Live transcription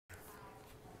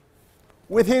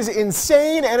With his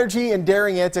insane energy and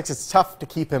daring antics, it's tough to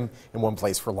keep him in one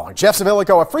place for long. Jeff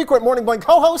Civillico, a frequent Morning Blend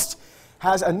co-host,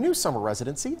 has a new summer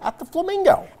residency at the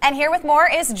Flamingo. And here with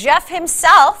more is Jeff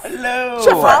himself. Hello.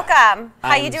 Jeff, welcome.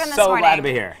 How are you doing this morning? So glad to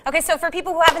be here. Okay, so for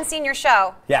people who haven't seen your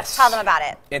show, yes, tell them about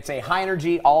it. It's a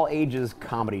high-energy, all-ages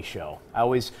comedy show. I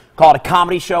always call it a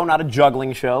comedy show, not a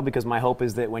juggling show, because my hope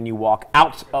is that when you walk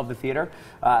out of the theater,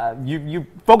 you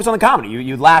focus on the comedy.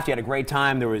 You laughed, you had a great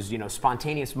time. There was,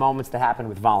 spontaneous moments that happened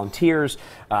with volunteers,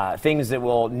 things that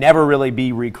will never really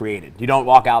be recreated. You don't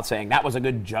walk out saying, that was a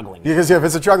good juggling show. Because if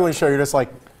it's a juggling show, you're just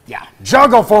like, yeah,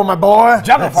 juggle for my boy.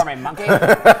 Juggle for me, monkey. It's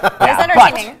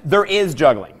entertaining. But there is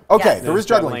juggling. Okay, Yes. there is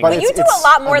juggling. But you do a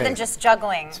lot more than just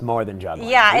juggling. It's more than juggling.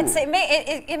 Yeah,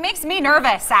 it makes me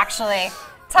nervous, actually.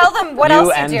 Tell them what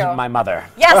else you do. You and my mother.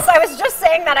 Yes, I was just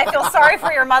saying that. I feel sorry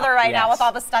for your mother right now with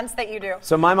all the stunts that you do.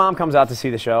 So my mom comes out to see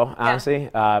the show, honestly,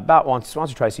 about once or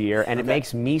twice a year, and it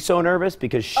makes me so nervous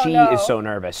because she is so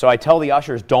nervous. So I tell the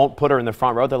ushers, don't put her in the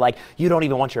front row. They're like, you don't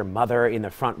even want your mother in the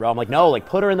front row. I'm like, no,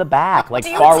 put her in the back, like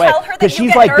far away. Because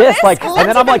she's like this, and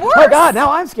then I'm like, oh God,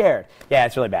 now I'm scared. Yeah,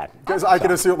 it's really bad. Because I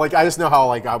can assume, I just know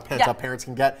how pent up parents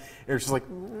can get. It's just like,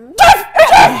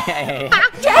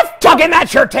 Jeff, tuck in that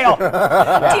shirt tail. Do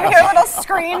you hear little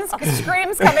screams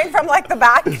coming from the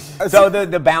back? So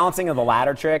the balancing of the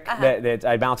ladder trick, that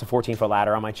I balance a 14-foot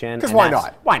ladder on my chin. Because why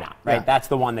not? Why not, right? Yeah. That's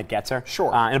the one that gets her. Sure.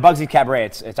 In a Bugsy's Cabaret,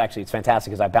 it's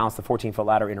fantastic because I balanced the 14-foot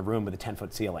ladder in a room with a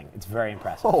 10-foot ceiling. It's very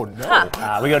impressive. Oh, no.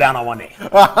 We go down on one knee.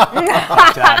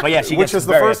 But yeah, she Which gets is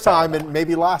the first time and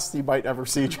maybe last you might ever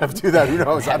see Jeff do that. Who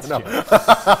knows? I don't know.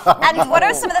 And what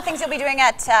are some of the things you'll be doing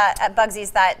at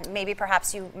Bugsy's that maybe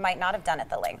perhaps you might not have done at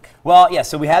the Link? Well, yeah,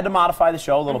 so we had to modify the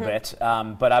show a little bit,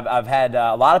 but I've had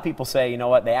a lot of people say, you know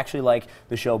what, they actually like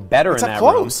the show better in that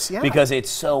room because it's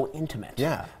so intimate.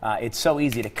 Yeah. It's so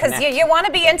easy to connect. Because you want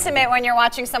to be intimate when you're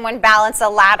watching someone balance a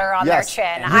ladder on their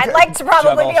chin. I'd like to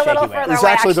probably be a little further away. There's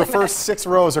actually the first 6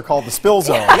 rows are called the spill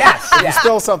zone. Yes. If you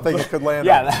spill something, it could land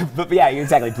on. But yeah,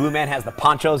 exactly. Blue Man has the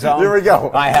poncho zone. There we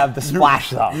go. I have the splash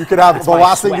zone. You could have the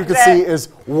last thing you could see is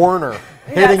Warner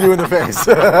hitting you in the face.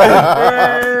 No!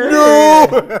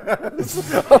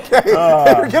 Okay.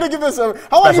 We're going to give this a...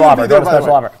 How long are you going to be there, by the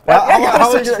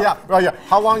way?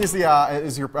 How long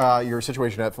is your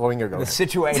situation at Flamingo going? The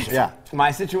situation? Yeah.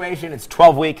 My situation, it's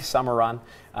 12-week summer run.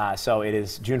 So it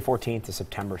is June 14th to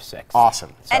September 6th.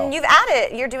 Awesome. So. And you've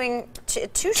added, you're doing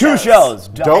two shows. 2 shows.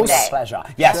 Dose? Pleasure.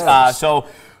 Yes. So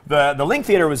the Link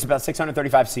Theater was about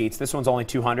 635 seats. This one's only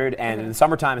 200. And in the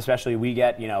summertime especially, we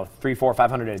get, 300, 400,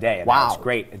 500 a day. And wow. It's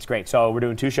great. It's great. So we're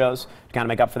doing 2 shows to kind of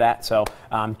make up for that. So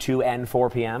 2 and 4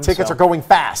 p.m. Tickets are going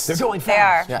fast. They're going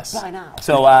fast. They are. Yes. By now.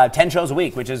 So 10 shows a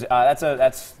week, which is, I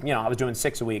was doing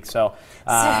 6 a week. So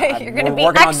you're going to be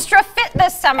extra fit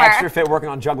this summer. Extra fit, working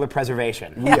on juggler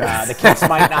preservation. Yes. The kicks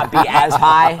might not be as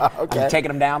high. Okay. I'm taking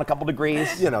them down a couple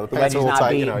degrees. The wedgie's not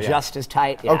tight, being just as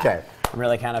tight. Yeah. Okay. I'm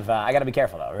really kind of, I got to be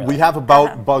careful though. Really. We have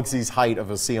about Bugsy's height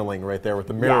of a ceiling right there with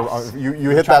the mirror. Yes. You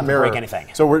hit that mirror. Break anything.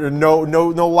 So we're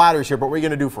no ladders here, but what are you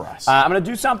going to do for us? I'm going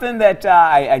to do something that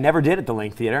I never did at the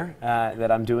Link Theater that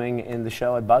I'm doing in the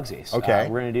show at Bugsy's. Okay.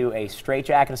 We're going to do a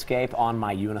straitjacket escape on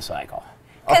my unicycle.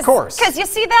 Of course. Because you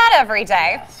see that every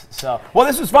day. Yes. So, well,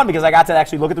 this was fun because I got to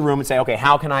actually look at the room and say, okay,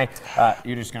 how can I,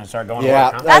 you're just going to start going to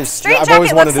work, huh? That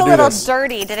straitjacket looks a little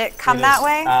dirty. Did it come that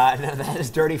way? No, that is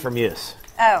dirty from use.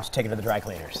 Oh. Just take it to the dry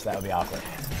cleaners. That would be awkward.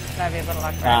 That'd be a little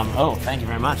awkward. Thank you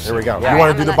very much. There we go. Yeah. You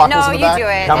want to do the buckles in the back? No, you do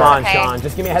it. Come on, okay. Sean.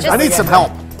 Just give me a heads up. I need some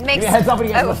help. Give me a heads up when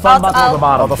you get to the fun buckle at the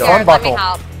bottom. Oh, the fun buckle. Let me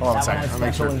help. Hold on a second.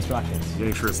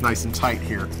 Make sure it's nice and tight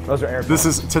here. Those are air.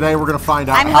 Today we're going to find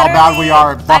out how bad we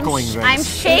are at buckling things. I'm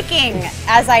shaking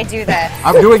as I do this.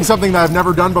 I'm doing something that I've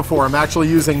never done before. I'm actually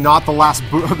using not the last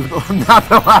loop on the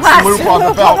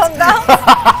belt.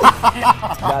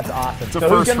 That's awesome. So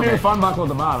who's going to do the fun buckle at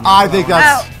the bottom? I think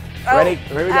that's... Ready?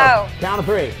 Here we go. Count of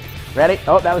 3. Ready?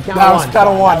 Oh, that was count of 1. That was count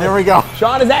of 1. There we go.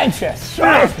 Sean is anxious.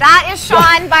 That is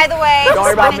Sean, by the way. Don't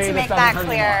worry about me. To make that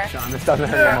clear. Sean, this doesn't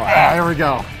hurt anymore. Here we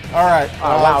go. All right.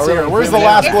 Wow. Where's the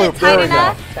last loop? There we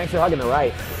go. Thanks for hugging the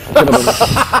right. Could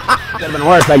have been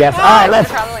worse, I guess. All right, let's.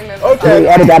 Okay.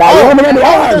 Edit that out.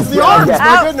 There's the arms.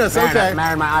 My goodness. Okay.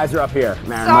 Mary, my eyes are up here.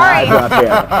 Sorry.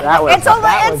 It's a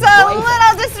little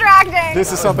distracting.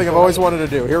 This is something I've always wanted to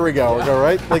do. Here we go. We go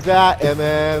right like that, and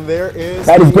then there is.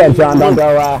 That is good, John. Don't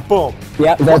go. Boom.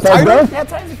 Yep. Tighter? Yeah,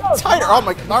 tighter. Oh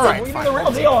my. All right. We do the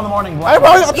real deal in the morning. I'm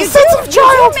a sensitive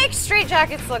child. You do make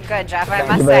straitjackets look good, Jeff. I Thank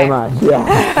must you say. very much.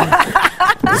 Yeah.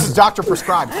 This is doctor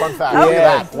prescribed. Fun fact.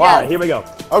 Yeah. Wow. Here we go.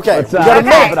 Okay. We gotta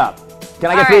move it up. Can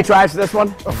I get 3 tries for this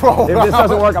one? Oh, if this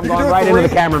doesn't work, I'm going right into the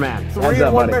cameraman. 3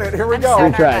 in 1 minute. Here we go.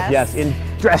 3 tries. Yes. In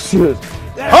dress shoes.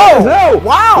 Oh! No!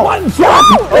 Wow! One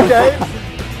shot! Okay.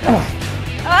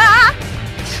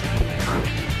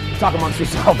 Talk amongst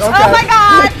yourselves. Okay. Oh my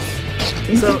God!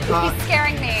 So, He's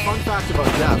scaring me. fun fact about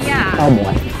Jeff. Yeah. Oh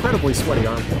boy. Incredibly sweaty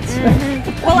armpits.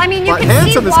 Well, I mean, you But can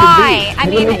handsome see as can why. be. I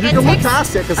mean, You it can look takes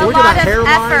past it, 'cause a look at lot that of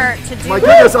hairline. effort to do My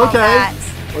goodness, all okay. that.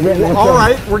 All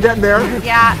right, we're getting there.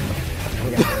 Yeah.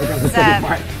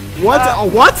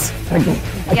 What? What?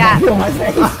 Yeah. Feel my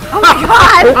face. Oh my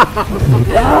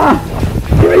God!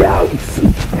 Here we go.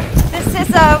 This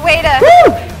is a way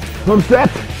to. I'm set.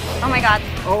 Oh my God!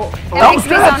 Oh, It makes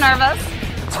me so nervous.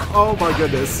 oh my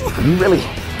goodness.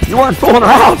 You weren't fooling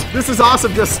around. This is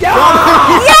awesome. Just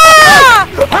Yeah!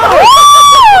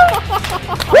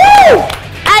 Woo!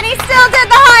 And he still did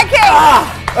the high kick.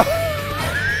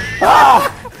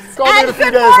 It's going to be in a And few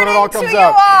good days when it all morning comes to you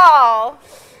out. all.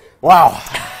 Wow.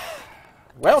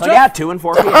 Well, So Jeff, yeah, 2 and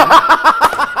 4 p.m.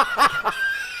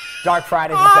 Dark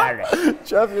Fridays and Saturdays.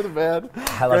 Jeff, you're the man.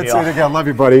 I love Good you seeing all. you again. Love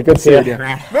you, buddy. Good seeing you.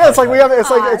 Man, it's like we have.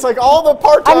 It's like all the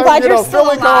part-time, I'm glad you're still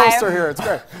Philly alive. co-hosts are here. It's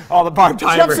great. All the Jeff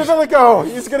part-timers. Civillico,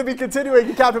 he's going to be continuing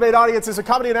to captivate audiences with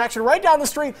comedy in action right down the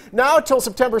street now till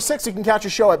September 6th. You can catch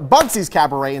a show at Bugsy's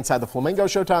Cabaret inside the Flamingo.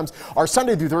 Showtimes are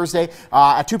Sunday through Thursday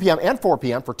at 2 p.m. and 4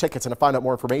 p.m. For tickets and to find out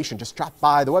more information, just drop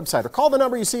by the website or call the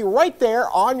number you see right there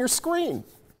on your screen.